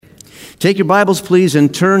Take your Bibles, please,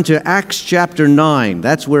 and turn to Acts chapter 9.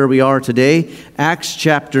 That's where we are today, Acts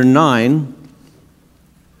chapter 9.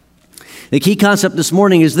 The key concept this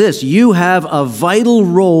morning is this: you have a vital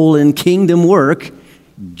role in kingdom work.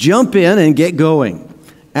 Jump in and get going.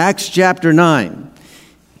 Acts chapter 9.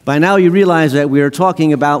 By now you realize that we are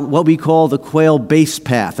talking about what we call the Quail Base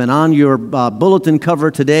Path. And on your bulletin cover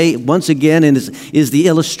today, once again, is the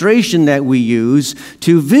illustration that we use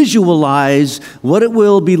to visualize what it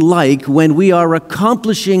will be like when we are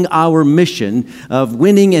accomplishing our mission of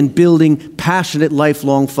winning and building passionate,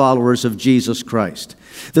 lifelong followers of Jesus Christ.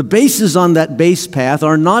 The bases on that base path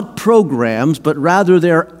are not programs, but rather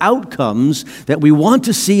they're outcomes that we want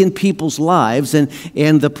to see in people's lives, and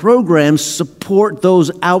the programs support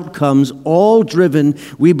those outcomes, all driven,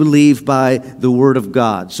 we believe, by the Word of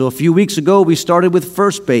God. So a few weeks ago, we started with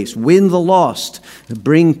first base, win the lost,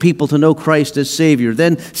 bring people to know Christ as Savior.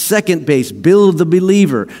 Then second base, build the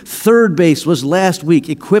believer. Third base was last week,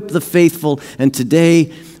 equip the faithful. And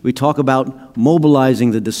today, we talk about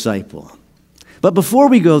mobilizing the disciple. But before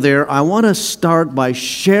we go there, I want to start by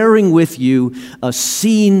sharing with you a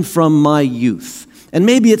scene from my youth. And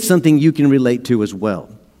maybe it's something you can relate to as well.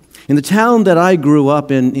 In the town that I grew up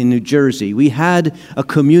in New Jersey, we had a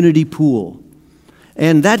community pool.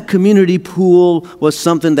 And that community pool was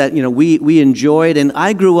something that, we enjoyed. And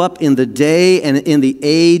I grew up in the day and in the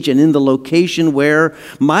age and in the location where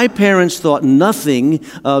my parents thought nothing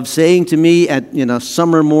of saying to me at,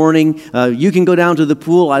 summer morning, you can go down to the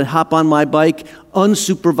pool. I'd hop on my bike,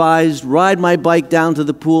 unsupervised, ride my bike down to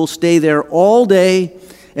the pool, stay there all day.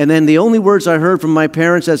 And then the only words I heard from my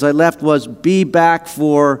parents as I left was, be back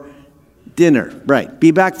for dinner. Right.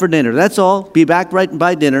 Be back for dinner. That's all. Be back right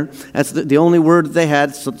by dinner. That's the only word they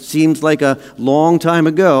had. So it seems like a long time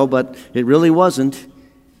ago, but it really wasn't.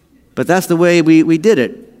 But that's the way we did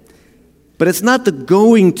it. But it's not the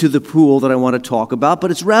going to the pool that I want to talk about,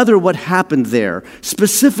 but it's rather what happened there.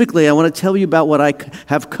 Specifically, I want to tell you about what I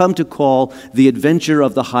have come to call the adventure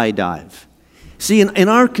of the high dive. See, in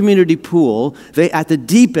our community pool, at the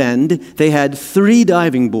deep end, they had 3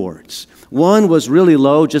 diving boards. One was really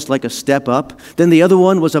low, just like a step up. Then the other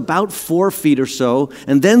one was about 4 feet or so.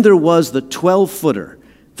 And then there was the 12-footer,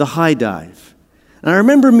 the high dive. And I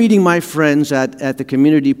remember meeting my friends at the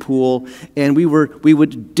community pool, and we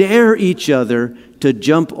would dare each other to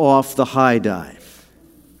jump off the high dive.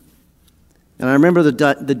 And I remember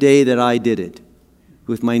the day that I did it,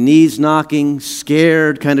 with my knees knocking,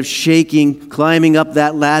 scared, kind of shaking, climbing up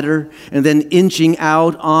that ladder, and then inching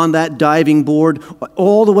out on that diving board,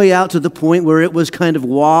 all the way out to the point where it was kind of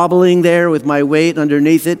wobbling there with my weight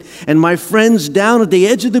underneath it, and my friends down at the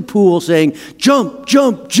edge of the pool saying, jump,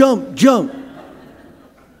 jump, jump, jump.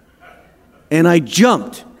 And I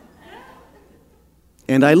jumped.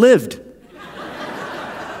 And I lived.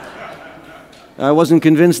 I wasn't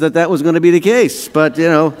convinced that was going to be the case, but,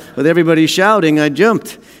 with everybody shouting, I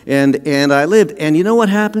jumped, and I lived. And you know what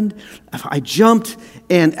happened? I jumped,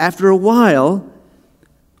 and after a while,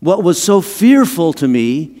 what was so fearful to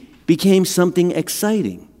me became something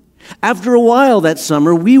exciting. After a while that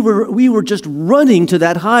summer, we were just running to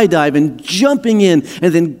that high dive and jumping in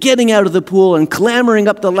and then getting out of the pool and clambering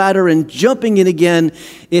up the ladder and jumping in again.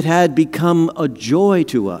 It had become a joy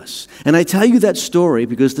to us. And I tell you that story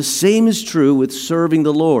because the same is true with serving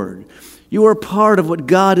the Lord. You are part of what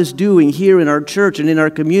God is doing here in our church and in our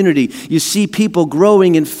community. You see people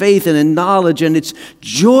growing in faith and in knowledge, and it's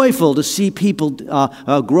joyful to see people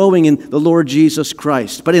growing in the Lord Jesus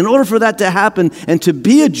Christ. But in order for that to happen and to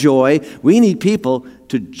be a joy, we need people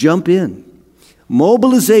to jump in.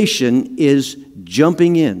 Mobilization is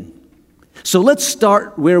jumping in. So let's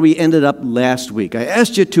start where we ended up last week. I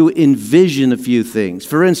asked you to envision a few things.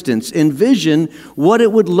 For instance, envision what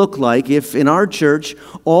it would look like if in our church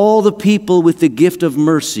all the people with the gift of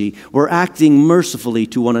mercy were acting mercifully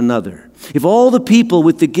to one another. If all the people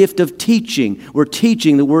with the gift of teaching were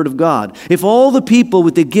teaching the Word of God. If all the people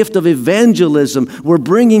with the gift of evangelism were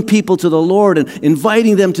bringing people to the Lord and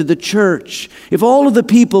inviting them to the church. If all of the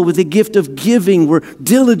people with the gift of giving were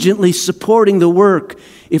diligently supporting the work.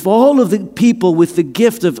 If all of the people with the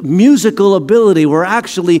gift of musical ability were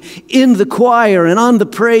actually in the choir and on the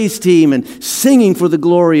praise team and singing for the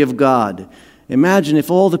glory of God. Imagine if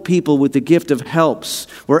all the people with the gift of helps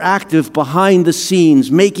were active behind the scenes,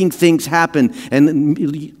 making things happen and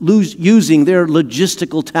using their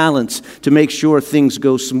logistical talents to make sure things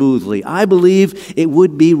go smoothly. I believe it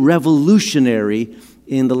would be revolutionary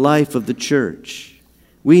in the life of the church.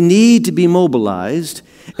 We need to be mobilized,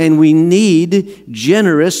 And we need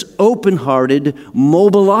generous, open-hearted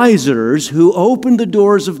mobilizers who open the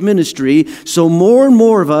doors of ministry so more and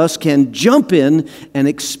more of us can jump in and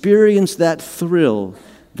experience that thrill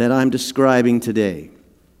that I'm describing today.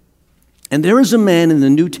 And there is a man in the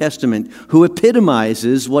New Testament who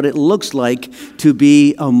epitomizes what it looks like to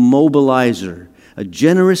be a mobilizer, a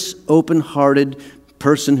generous, open-hearted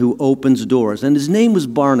person who opens doors. And his name was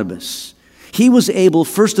Barnabas. He was able,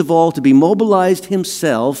 first of all, to be mobilized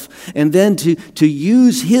himself, and then to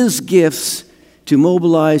use his gifts to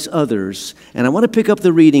mobilize others. And I want to pick up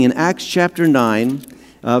the reading in Acts chapter 9,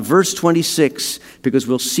 verse 26, because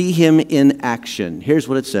we'll see him in action. Here's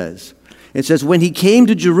what it says. It says, when he came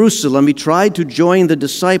to Jerusalem, he tried to join the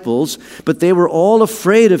disciples, but they were all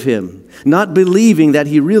afraid of him, not believing that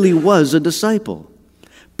he really was a disciple.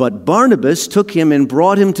 But Barnabas took him and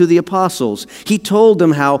brought him to the apostles. He told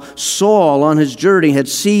them how Saul on his journey had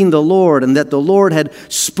seen the Lord, and that the Lord had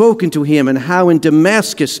spoken to him, and how in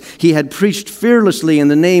Damascus he had preached fearlessly in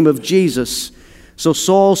the name of Jesus. So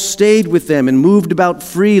Saul stayed with them and moved about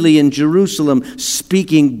freely in Jerusalem,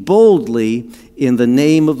 speaking boldly in the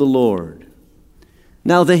name of the Lord.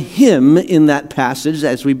 Now, the him in that passage,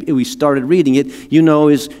 as we started reading it,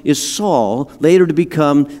 is Saul, later to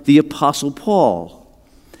become the Apostle Paul.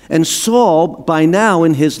 And Saul, by now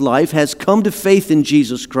in his life, has come to faith in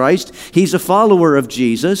Jesus Christ. He's a follower of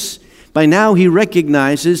Jesus. By now he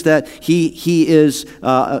recognizes that he is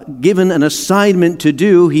given an assignment to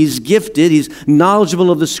do. He's gifted, he's knowledgeable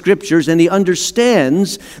of the Scriptures, and he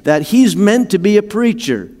understands that he's meant to be a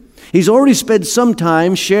preacher. He's already spent some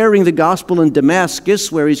time sharing the gospel in Damascus,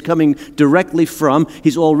 where he's coming directly from.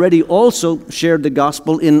 He's already also shared the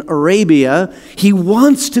gospel in Arabia. He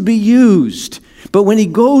wants to be used. But when he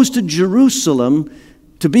goes to Jerusalem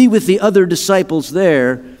to be with the other disciples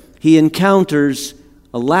there, he encounters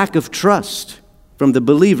a lack of trust from the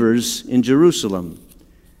believers in Jerusalem.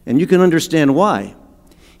 And you can understand why.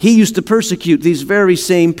 He used to persecute these very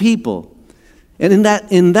same people. And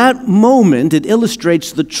in that moment, it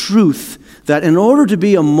illustrates the truth that in order to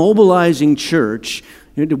be a mobilizing church,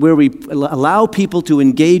 where we allow people to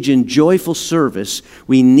engage in joyful service,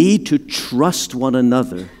 we need to trust one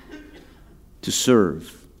another to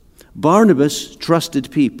serve. Barnabas trusted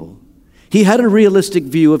people. He had a realistic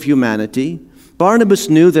view of humanity. Barnabas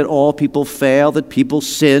knew that all people fail, that people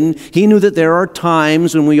sin. He knew that there are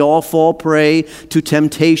times when we all fall prey to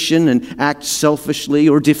temptation and act selfishly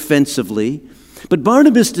or defensively. But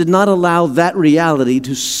Barnabas did not allow that reality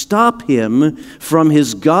to stop him from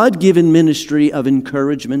his God-given ministry of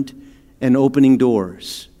encouragement and opening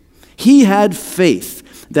doors. He had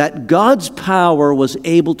faith that God's power was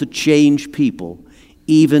able to change people,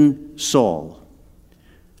 even Saul.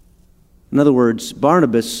 In other words,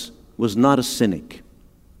 Barnabas was not a cynic.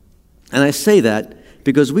 And I say that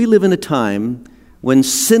because we live in a time when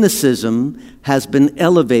cynicism has been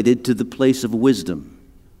elevated to the place of wisdom.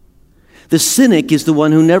 The cynic is the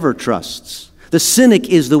one who never trusts. The cynic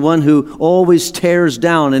is the one who always tears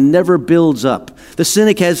down and never builds up. The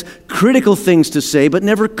cynic has critical things to say, but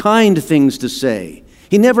never kind things to say.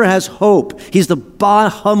 He never has hope. He's the bah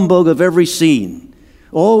humbug of every scene,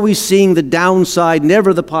 always seeing the downside,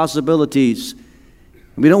 never the possibilities.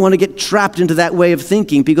 We don't want to get trapped into that way of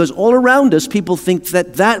thinking, because all around us, people think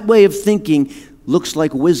that way of thinking looks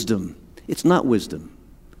like wisdom. It's not wisdom.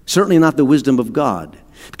 Certainly not the wisdom of God.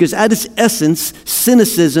 Because at its essence,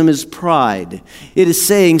 cynicism is pride. It is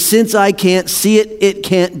saying, since I can't see it, it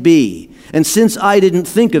can't be. And since I didn't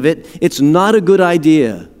think of it, it's not a good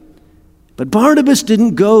idea. But Barnabas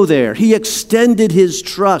didn't go there. He extended his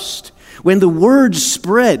trust. When the word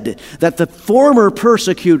spread that the former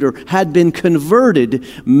persecutor had been converted,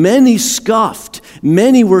 many scoffed,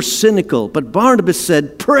 many were cynical. But Barnabas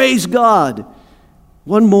said, praise God,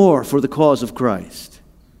 one more for the cause of Christ.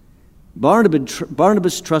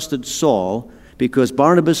 Barnabas trusted Saul because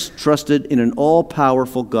Barnabas trusted in an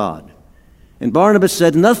all-powerful God. And Barnabas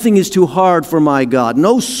said, nothing is too hard for my God.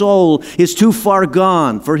 No soul is too far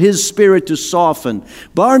gone for his spirit to soften.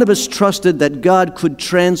 Barnabas trusted that God could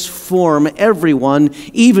transform everyone,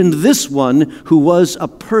 even this one who was a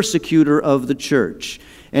persecutor of the church.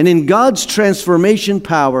 And in God's transformation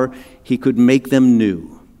power, he could make them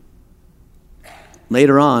new.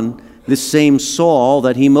 Later on, this same Saul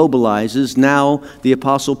that he mobilizes, now the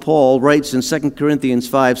Apostle Paul writes in 2 Corinthians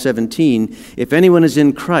 5:17, if anyone is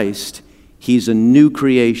in Christ, he's a new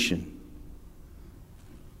creation.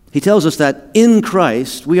 He tells us that in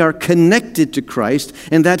Christ, we are connected to Christ,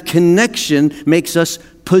 and that connection makes us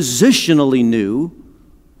positionally new.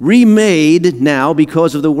 remade now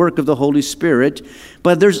because of the work of the Holy Spirit,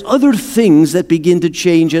 but there's other things that begin to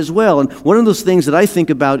change as well. And one of those things that I think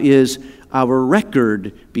about is our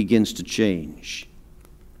record begins to change.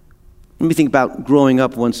 Let me think about growing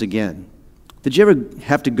up once again. Did you ever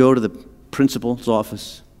have to go to the principal's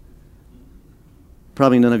office?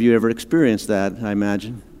 Probably none of you ever experienced that, I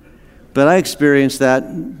imagine. But I experienced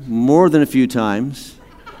that more than a few times.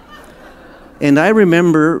 And I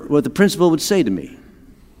remember what the principal would say to me.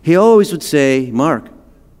 He always would say, "Mark,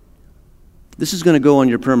 this is going to go on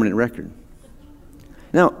your permanent record."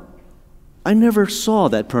 Now, I never saw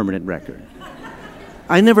that permanent record.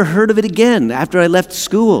 I never heard of it again after I left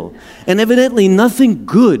school. And evidently nothing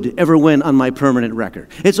good ever went on my permanent record.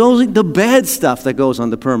 It's only the bad stuff that goes on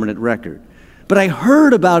the permanent record. But I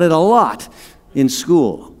heard about it a lot in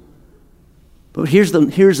school. But here's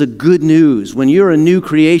the good news. When you're a new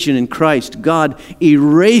creation in Christ, God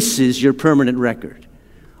erases your permanent record.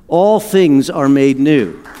 All things are made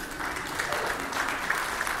new.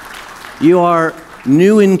 You are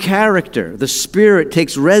new in character. The Spirit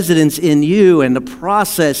takes residence in you, and the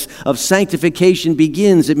process of sanctification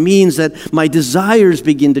begins. It means that my desires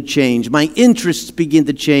begin to change. My interests begin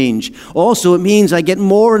to change. Also, it means I get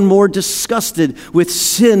more and more disgusted with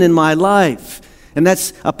sin in my life. And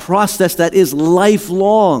that's a process that is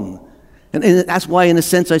lifelong. And that's why, in a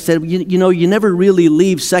sense, I said, you never really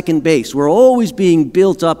leave second base. We're always being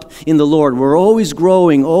built up in the Lord. We're always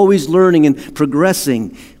growing, always learning and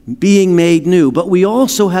progressing, being made new. But we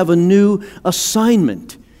also have a new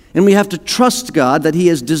assignment. And we have to trust God that He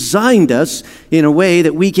has designed us in a way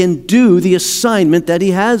that we can do the assignment that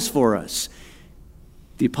He has for us.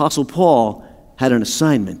 The Apostle Paul had an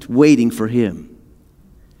assignment waiting for him.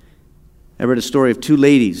 I read a story of two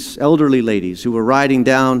ladies, elderly ladies, who were riding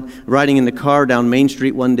in the car down Main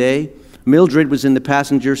Street one day. Mildred was in the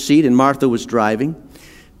passenger seat and Martha was driving.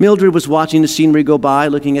 Mildred was watching the scenery go by,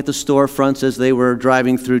 looking at the storefronts as they were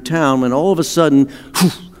driving through town, when all of a sudden,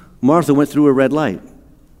 Martha went through a red light.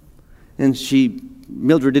 And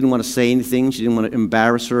Mildred didn't want to say anything. She didn't want to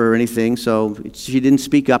embarrass her or anything, so she didn't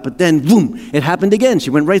speak up. But then, boom, it happened again. She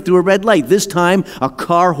went right through a red light. This time, a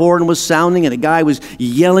car horn was sounding and a guy was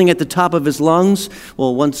yelling at the top of his lungs.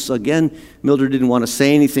 Well, once again, Mildred didn't want to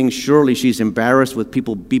say anything. Surely she's embarrassed with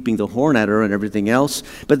people beeping the horn at her and everything else.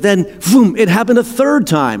 But then, boom, it happened a third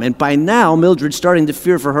time. And by now, Mildred's starting to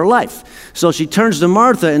fear for her life. So she turns to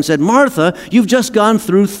Martha and said, "Martha, you've just gone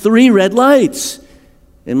through 3 red lights."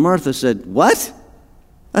 And Martha said, "What?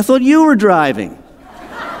 I thought you were driving."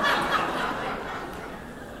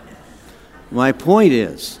 My point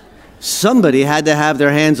is, somebody had to have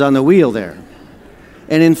their hands on the wheel there.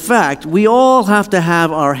 And in fact, we all have to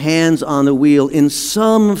have our hands on the wheel in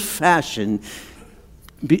some fashion,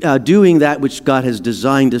 doing that which God has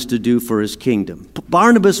designed us to do for His kingdom.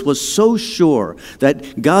 Barnabas was so sure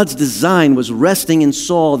that God's design was resting in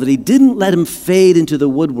Saul that he didn't let him fade into the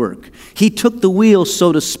woodwork. He took the wheel,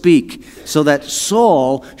 so to speak, so that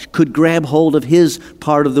Saul could grab hold of his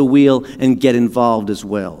part of the wheel and get involved as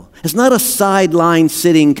well. It's not a sideline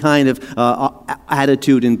sitting kind of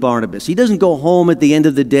attitude in Barnabas. He doesn't go home at the end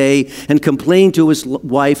of the day and complain to his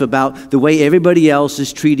wife about the way everybody else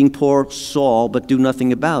is treating poor Saul, but do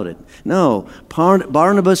nothing about it. No,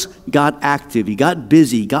 Barnabas got active. He got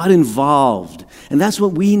busy, got involved. And that's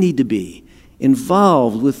what we need to be,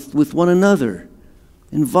 involved with one another.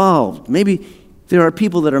 Involved. Maybe there are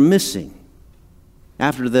people that are missing.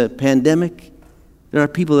 After the pandemic, there are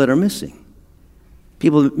people that are missing.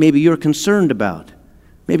 People that maybe you're concerned about.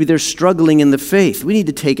 Maybe they're struggling in the faith. We need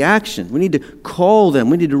to take action. We need to call them.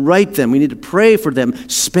 We need to write them. We need to pray for them.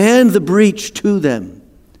 Span the breach to them.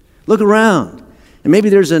 Look around. And maybe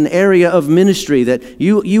there's an area of ministry that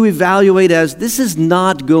you evaluate as, this is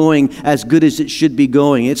not going as good as it should be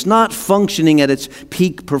going. It's not functioning at its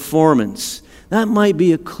peak performance. That might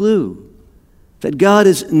be a clue that God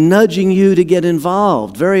is nudging you to get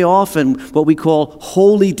involved. Very often, what we call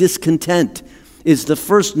holy discontent is the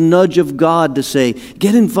first nudge of God to say,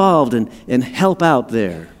 get involved and help out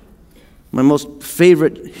there. My most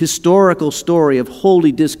favorite historical story of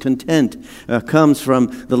holy discontent comes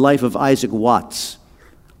from the life of Isaac Watts.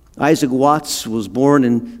 Isaac Watts was born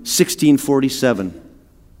in 1647.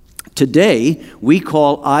 Today, we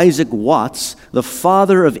call Isaac Watts the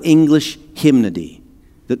father of English hymnody,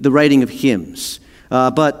 the writing of hymns.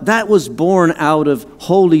 But that was born out of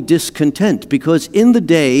holy discontent, because in the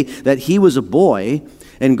day that he was a boy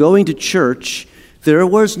and going to church, there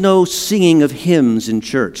was no singing of hymns in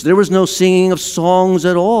church. There was no singing of songs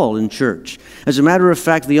at all in church. As a matter of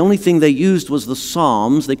fact, the only thing they used was the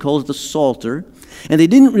Psalms. They called it the Psalter. And they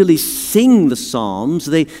didn't really sing the Psalms.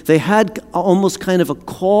 They had almost kind of a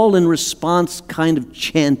call and response kind of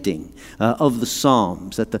chanting of the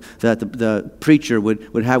Psalms that the preacher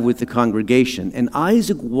would have with the congregation. And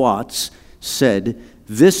Isaac Watts said,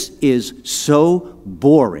 "This is so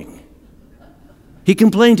boring." He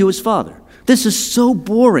complained to his father. This is so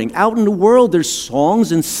boring. Out in the world, there's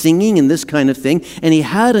songs and singing and this kind of thing, and he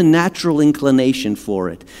had a natural inclination for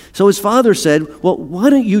it. So his father said, "Well, why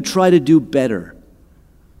don't you try to do better?"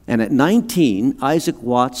 And at 19, Isaac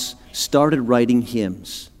Watts started writing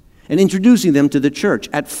hymns and introducing them to the church.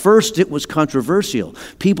 At first, it was controversial.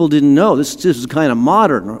 People didn't know. This is kind of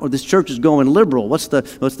modern, or this church is going liberal. What's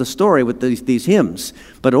the story with these hymns?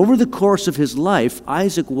 But over the course of his life,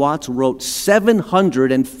 Isaac Watts wrote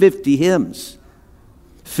 750 hymns.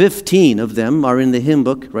 15 of them are in the hymn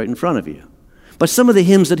book right in front of you. But some of the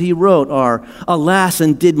hymns that he wrote are, "Alas,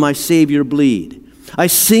 and did my Savior bleed? I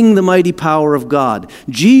sing the mighty power of God.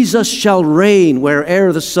 Jesus shall reign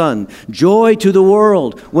where'er the sun. Joy to the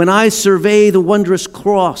world when I survey the wondrous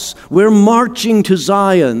cross. We're marching to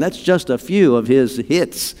Zion." That's just a few of his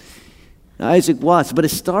hits. Isaac Watts, but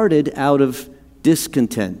it started out of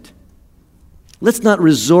discontent. Let's not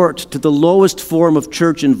resort to the lowest form of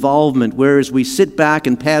church involvement, whereas we sit back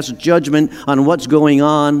and pass judgment on what's going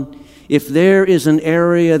on. If there is an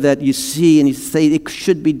area that you see and you say it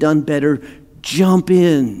should be done better, jump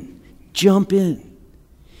in. Jump in.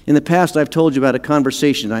 In the past, I've told you about a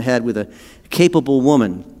conversation I had with a capable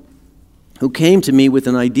woman who came to me with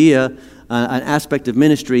an idea, an aspect of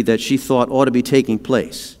ministry that she thought ought to be taking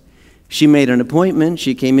place. She made an appointment.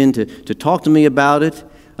 She came in to talk to me about it.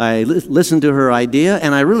 I listened to her idea,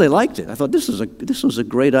 and I really liked it. I thought, this was a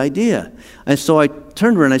great idea. And so I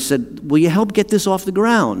turned to her and I said, "Will you help get this off the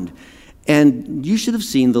ground?" And you should have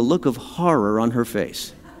seen the look of horror on her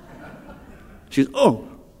face. She goes, "Oh,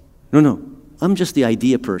 no, I'm just the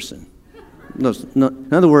idea person." No,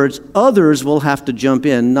 in other words, others will have to jump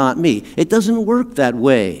in, not me. It doesn't work that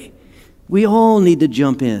way. We all need to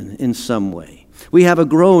jump in some way. We have a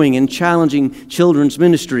growing and challenging children's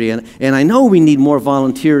ministry, and I know we need more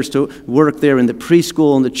volunteers to work there in the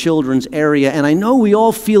preschool and the children's area, and I know we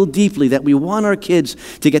all feel deeply that we want our kids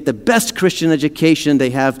to get the best Christian education they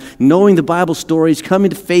have, knowing the Bible stories, coming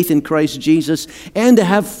to faith in Christ Jesus, and to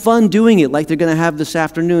have fun doing it like they're going to have this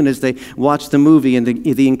afternoon as they watch the movie in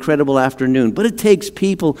the incredible afternoon. But it takes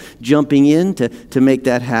people jumping in to make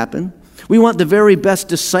that happen. We want the very best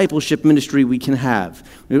discipleship ministry we can have.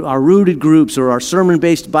 Our rooted groups or our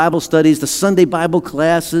sermon-based Bible studies, the Sunday Bible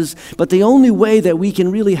classes. But the only way that we can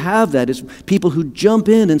really have that is people who jump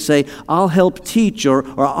in and say, "I'll help teach," or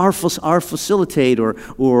 "I'll facilitate," or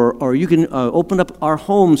 "You can open up our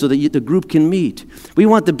home so that the group can meet." We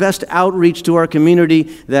want the best outreach to our community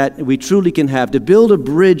that we truly can have, to build a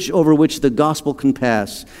bridge over which the gospel can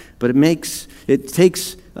pass. But it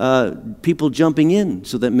takes people jumping in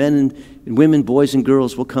so that men and women, boys and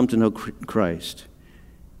girls will come to know Christ.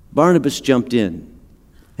 Barnabas jumped in,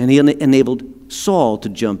 and he enabled Saul to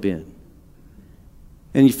jump in.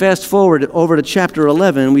 And you fast forward over to chapter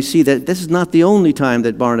 11, and we see that this is not the only time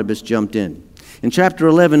that Barnabas jumped in. In chapter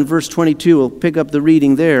 11, verse 22, we'll pick up the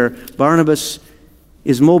reading there. Barnabas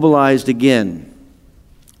is mobilized again.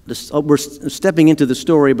 We're stepping into the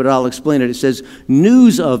story, but I'll explain it. It says,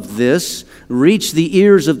 "News of this reached the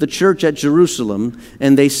ears of the church at Jerusalem,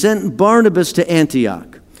 and they sent Barnabas to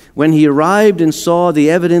Antioch. When he arrived and saw the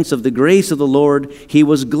evidence of the grace of the Lord, he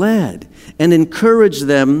was glad and encouraged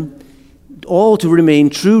them all to remain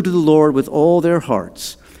true to the Lord with all their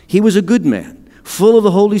hearts. He was a good man, full of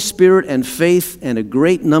the Holy Spirit and faith, and a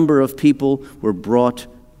great number of people were brought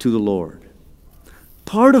to the Lord."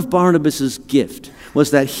 Part of Barnabas' gift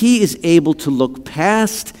was that he is able to look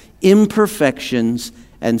past imperfections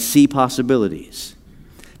and see possibilities.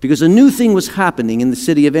 Because a new thing was happening in the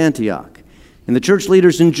city of Antioch. And the church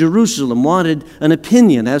leaders in Jerusalem wanted an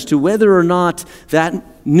opinion as to whether or not that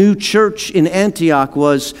new church in Antioch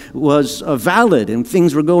was valid and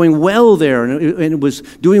things were going well there and it was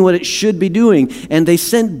doing what it should be doing. And they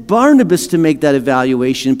sent Barnabas to make that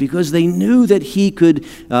evaluation because they knew that he could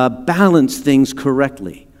balance things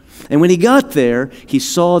correctly. And when he got there, he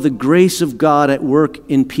saw the grace of God at work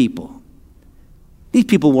in people. These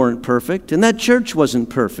people weren't perfect, and that church wasn't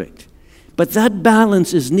perfect. But that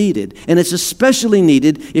balance is needed, and it's especially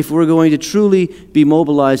needed if we're going to truly be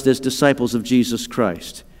mobilized as disciples of Jesus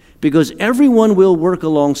Christ. Because everyone we'll work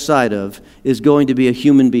alongside of is going to be a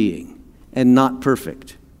human being and not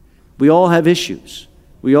perfect. We all have issues.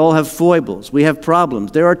 We all have foibles. We have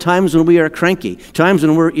problems. There are times when we are cranky, times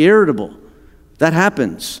when we're irritable. That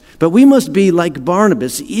happens. But we must be like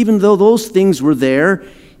Barnabas. Even though those things were there,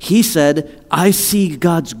 he said, I see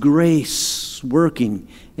God's grace working,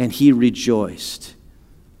 and he rejoiced.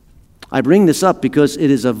 I bring this up because it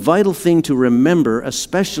is a vital thing to remember,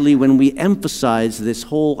 especially when we emphasize this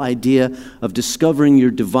whole idea of discovering your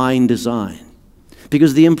divine design.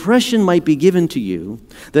 Because the impression might be given to you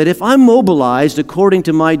that if I'm mobilized according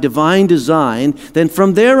to my divine design, then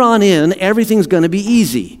from there on in, everything's going to be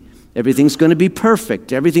easy. Everything's going to be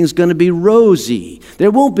perfect. Everything's going to be rosy. There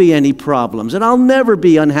won't be any problems, and I'll never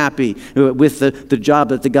be unhappy with the job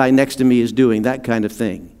that the guy next to me is doing, that kind of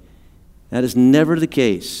thing. That is never the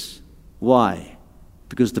case. Why?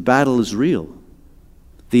 Because the battle is real.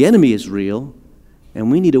 The enemy is real, and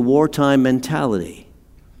we need a wartime mentality.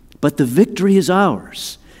 But the victory is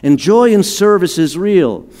ours, and joy in service is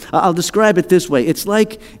real. I'll describe it this way. It's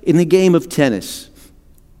like in the game of tennis.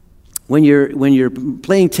 When you're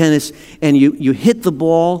playing tennis and you hit the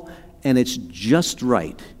ball and it's just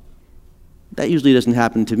right. That usually doesn't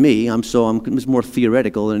happen to me. It's more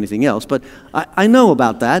theoretical than anything else. But I know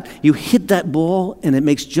about that. You hit that ball and it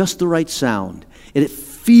makes just the right sound. And it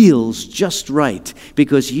feels just right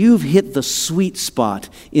because you've hit the sweet spot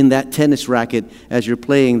in that tennis racket as you're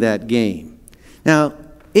playing that game. Now,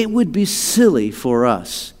 it would be silly for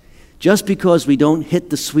us, just because we don't hit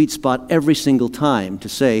the sweet spot every single time, to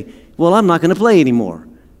say, well, I'm not going to play anymore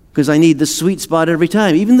because I need the sweet spot every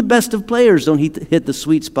time. Even the best of players don't hit the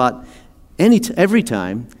sweet spot every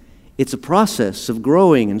time. It's a process of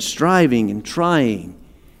growing and striving and trying.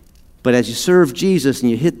 But as you serve Jesus and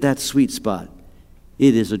you hit that sweet spot,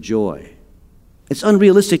 it is a joy. It's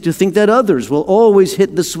unrealistic to think that others will always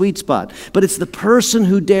hit the sweet spot. But it's the person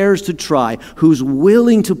who dares to try, who's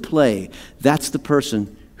willing to play, that's the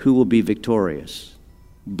person who will be victorious.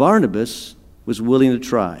 Barnabas was willing to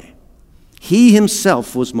try. He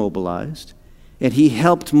himself was mobilized, and he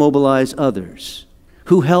helped mobilize others,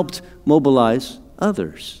 who helped mobilize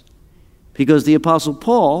others. Because the Apostle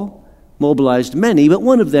Paul mobilized many, but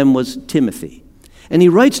one of them was Timothy. And he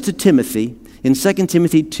writes to Timothy in 2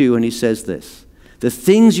 Timothy 2, and he says this, "The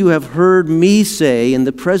things you have heard me say in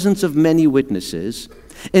the presence of many witnesses,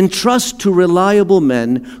 entrust to reliable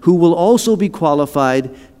men who will also be qualified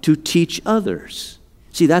to teach others."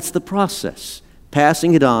 See, that's the process.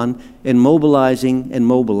 Passing it on and mobilizing and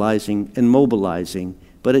mobilizing and mobilizing.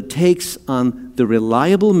 But it takes on the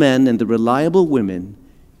reliable men and the reliable women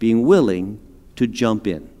being willing to jump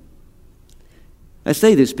in. I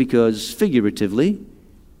say this because, figuratively,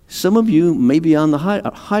 some of you may be on the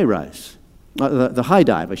high rise, the high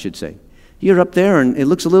dive, I should say. You're up there and it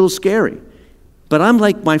looks a little scary. But I'm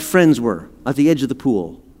like my friends were at the edge of the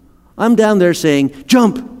pool. I'm down there saying,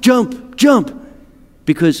 jump, jump, jump.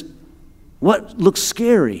 Because what looks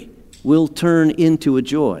scary will turn into a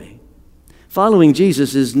joy. Following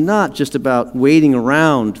Jesus is not just about waiting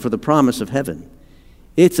around for the promise of heaven.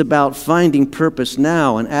 It's about finding purpose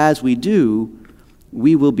now, and as we do,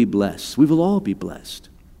 we will be blessed. We will all be blessed.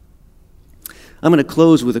 I'm going to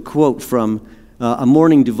close with a quote from a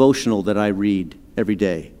morning devotional that I read every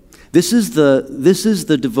day. This is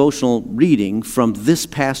the devotional reading from this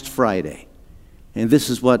past Friday. And this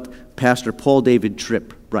is what Pastor Paul David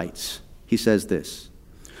Tripp writes. He says this,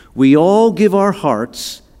 "We all give our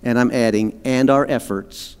hearts," and I'm adding, "and our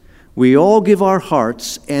efforts. We all give our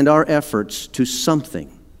hearts and our efforts to something.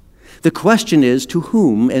 The question is, to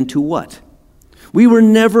whom and to what? We were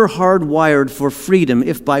never hardwired for freedom,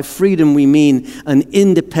 if by freedom we mean an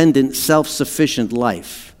independent, self-sufficient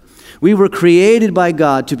life. We were created by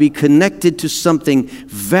God to be connected to something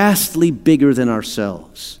vastly bigger than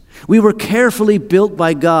ourselves. We were carefully built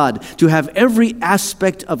by God to have every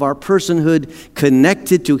aspect of our personhood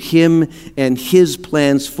connected to Him and His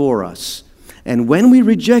plans for us. And when we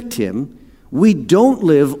reject Him, we don't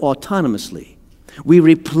live autonomously. We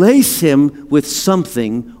replace Him with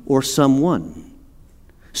something or someone.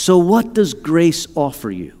 So what does grace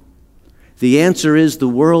offer you? The answer is the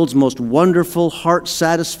world's most wonderful,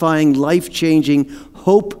 heart-satisfying, life-changing,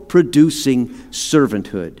 hope-producing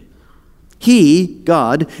servanthood. He,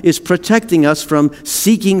 God, is protecting us from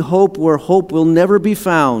seeking hope where hope will never be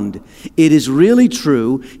found. It is really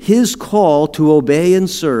true. His call to obey and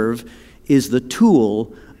serve is the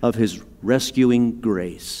tool of His rescuing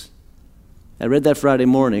grace. I read that Friday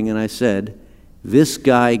morning and I said, this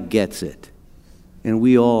guy gets it. And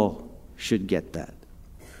we all should get that.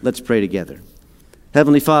 Let's pray together.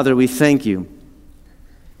 Heavenly Father, we thank You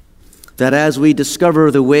that as we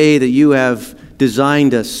discover the way that You have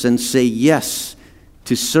designed us and say yes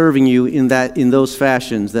to serving You in those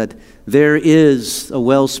fashions, that there is a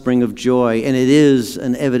wellspring of joy and it is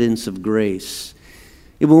an evidence of grace.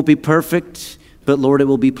 It won't be perfect, but Lord, it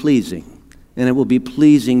will be pleasing. and it will be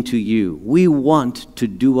pleasing to you. We want to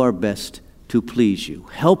do our best to please you.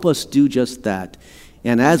 Help us do just that.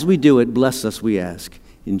 And as we do it, bless us, we ask.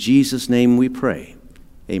 In Jesus' name we pray.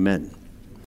 Amen.